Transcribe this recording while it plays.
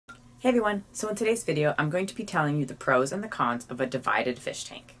Hey everyone, so in today's video I'm going to be telling you the pros and the cons of a divided fish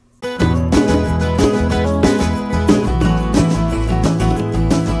tank.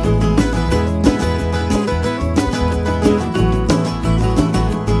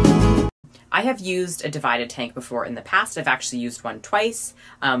 I have used a divided tank before in the past. I've actually used one twice.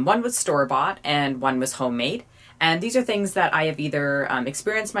 One was store-bought and one was homemade. And these are things that I have either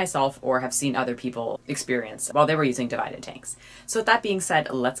experienced myself or have seen other people experience while they were using divided tanks. So with that being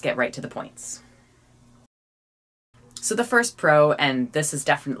said, let's get right to the points. So the first pro, and this is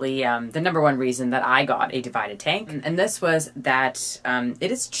definitely the number one reason that I got a divided tank, and this was that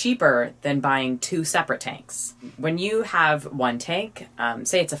it is cheaper than buying two separate tanks. When you have one tank,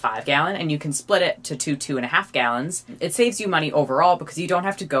 say it's a 5-gallon, and you can split it to two 2.5 gallons, it saves you money overall because you don't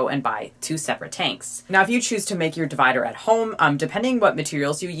have to go and buy two separate tanks. Now, if you choose to make your divider at home, depending what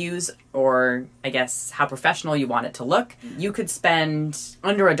materials you use, or I guess how professional you want it to look, you could spend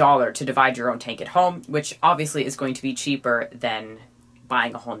under $1 to divide your own tank at home, which obviously is going to be cheaper than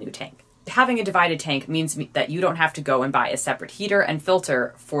buying a whole new tank. Having a divided tank means that you don't have to go and buy a separate heater and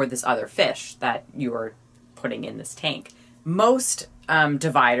filter for this other fish that you are putting in this tank. Most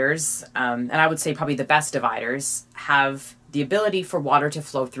dividers, and I would say probably the best dividers, have the ability for water to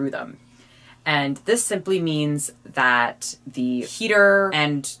flow through them. And this simply means that the heater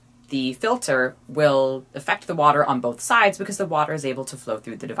and the filter will affect the water on both sides because the water is able to flow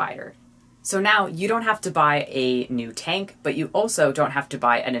through the divider. So now you don't have to buy a new tank, but you also don't have to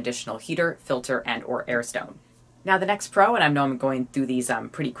buy an additional heater, filter, and or air stone. Now the next pro, and I know I'm going through these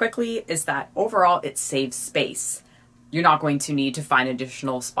pretty quickly, is that overall it saves space. You're not going to need to find an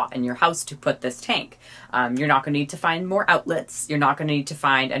additional spot in your house to put this tank. You're not going to need to find more outlets. You're not going to need to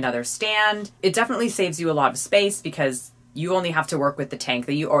find another stand. It definitely saves you a lot of space because you only have to work with the tank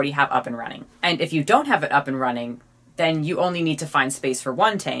that you already have up and running. And if you don't have it up and running, then you only need to find space for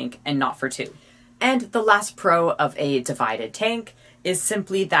one tank and not for two. And the last pro of a divided tank is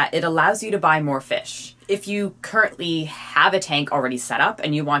simply that it allows you to buy more fish. If you currently have a tank already set up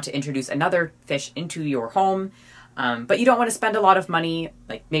and you want to introduce another fish into your home, but you don't want to spend a lot of money,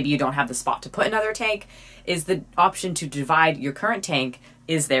 like maybe you don't have the spot to put another tank, is the option to divide your current tank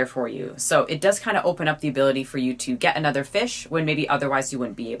is there for you. So it does kind of open up the ability for you to get another fish when maybe otherwise you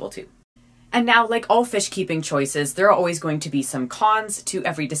wouldn't be able to. And now, like all fish keeping choices, there are always going to be some cons to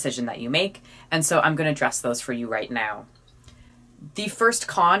every decision that you make. And so I'm going to address those for you right now. The first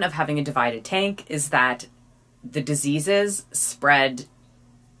con of having a divided tank is that the diseases spread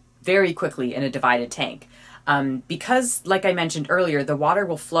very quickly in a divided tank. Because, like I mentioned earlier, the water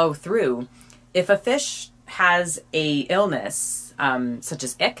will flow through. If a fish has a illness, such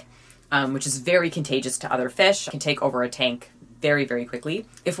as ick, which is very contagious to other fish, can take over a tank very, very quickly.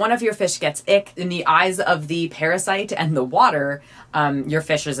 If one of your fish gets ick, in the eyes of the parasite and the water, your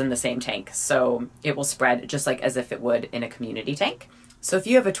fish is in the same tank. So it will spread just like as if it would in a community tank. So if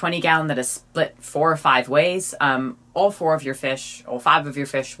you have a 20-gallon that is split 4 or 5 ways, all 5 of your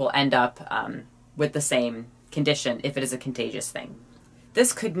fish will end up with the same condition if it is a contagious thing.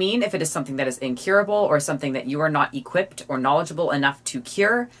 This could mean if it is something that is incurable or something that you are not equipped or knowledgeable enough to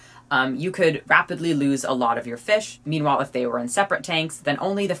cure, you could rapidly lose a lot of your fish. Meanwhile, if they were in separate tanks, then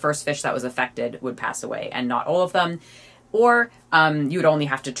only the first fish that was affected would pass away and not all of them, or you would only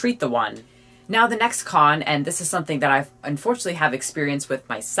have to treat the one. Now the next con, and this is something that I've unfortunately have experience with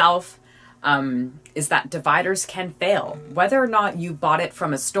myself, is that dividers can fail. Whether or not you bought it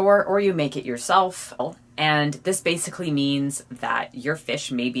from a store or you make it yourself, and this basically means that your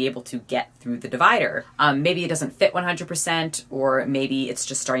fish may be able to get through the divider. Maybe it doesn't fit 100%, or maybe it's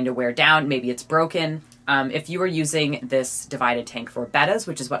just starting to wear down, maybe it's broken. If you are using this divided tank for bettas,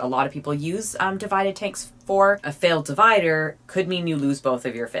 which is what a lot of people use divided tanks for, a failed divider could mean you lose both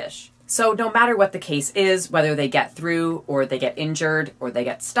of your fish. So no matter what the case is, whether they get through or they get injured or they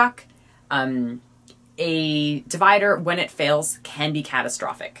get stuck, a divider, when it fails, can be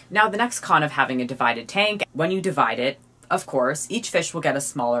catastrophic. Now, the next con of having a divided tank, when you divide it, of course, each fish will get a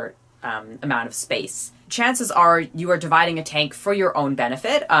smaller amount of space. Chances are you are dividing a tank for your own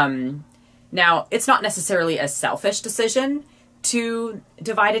benefit. Now, it's not necessarily a selfish decision to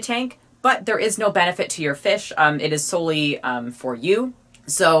divide a tank, but there is no benefit to your fish. It is solely for you.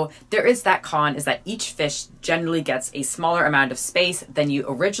 So there is that con, is that each fish generally gets a smaller amount of space than you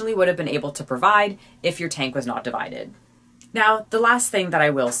originally would have been able to provide if your tank was not divided. Now, the last thing that I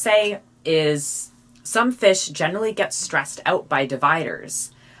will say is some fish generally get stressed out by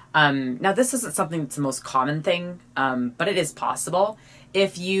dividers. Now, this isn't something that's the most common thing, but it is possible.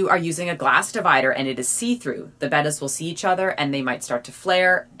 If you are using a glass divider and it is see-through, the bettas will see each other and they might start to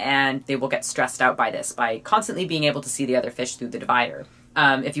flare, and they will get stressed out by this, by constantly being able to see the other fish through the divider.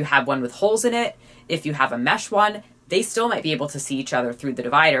 If you have one with holes in it, if you have a mesh one, they still might be able to see each other through the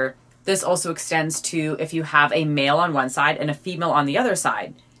divider. This also extends to if you have a male on one side and a female on the other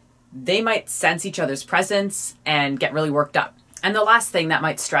side. They might sense each other's presence and get really worked up. And the last thing that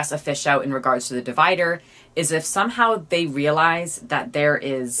might stress a fish out in regards to the divider is if somehow they realize that there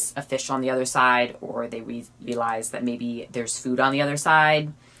is a fish on the other side, or they realize that maybe there's food on the other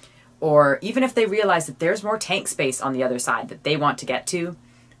side, or even if they realize that there's more tank space on the other side that they want to get to,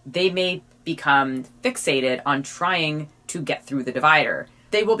 they may become fixated on trying to get through the divider.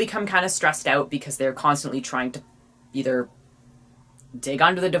 They will become kind of stressed out because they're constantly trying to either dig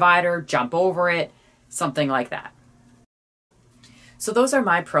under the divider, jump over it, something like that. So those are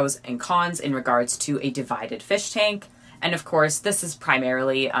my pros and cons in regards to a divided fish tank. And of course, this is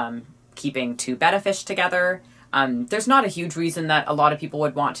primarily keeping two betta fish together. There's not a huge reason that a lot of people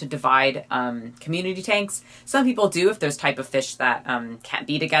would want to divide community tanks. Some people do if there's type of fish that can't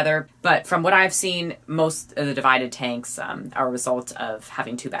be together. But from what I've seen, most of the divided tanks are a result of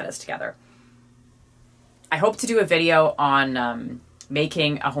having two bettas together. I hope to do a video on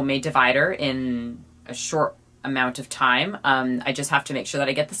making a homemade divider in a short amount of time. I just have to make sure that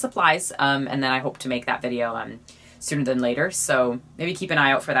I get the supplies, and then I hope to make that video sooner than later. So maybe keep an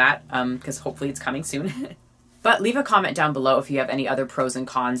eye out for that, because hopefully it's coming soon. But leave a comment down below if you have any other pros and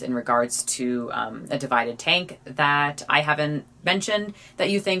cons in regards to a divided tank that I haven't mentioned that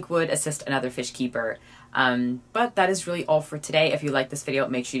you think would assist another fish keeper. But that is really all for today. If you like this video,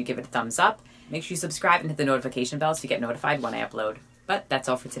 make sure you give it a thumbs up. Make sure you subscribe and hit the notification bell so you get notified when I upload. But that's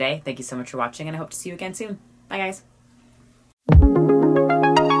all for today. Thank you so much for watching, and I hope to see you again soon. Bye, guys.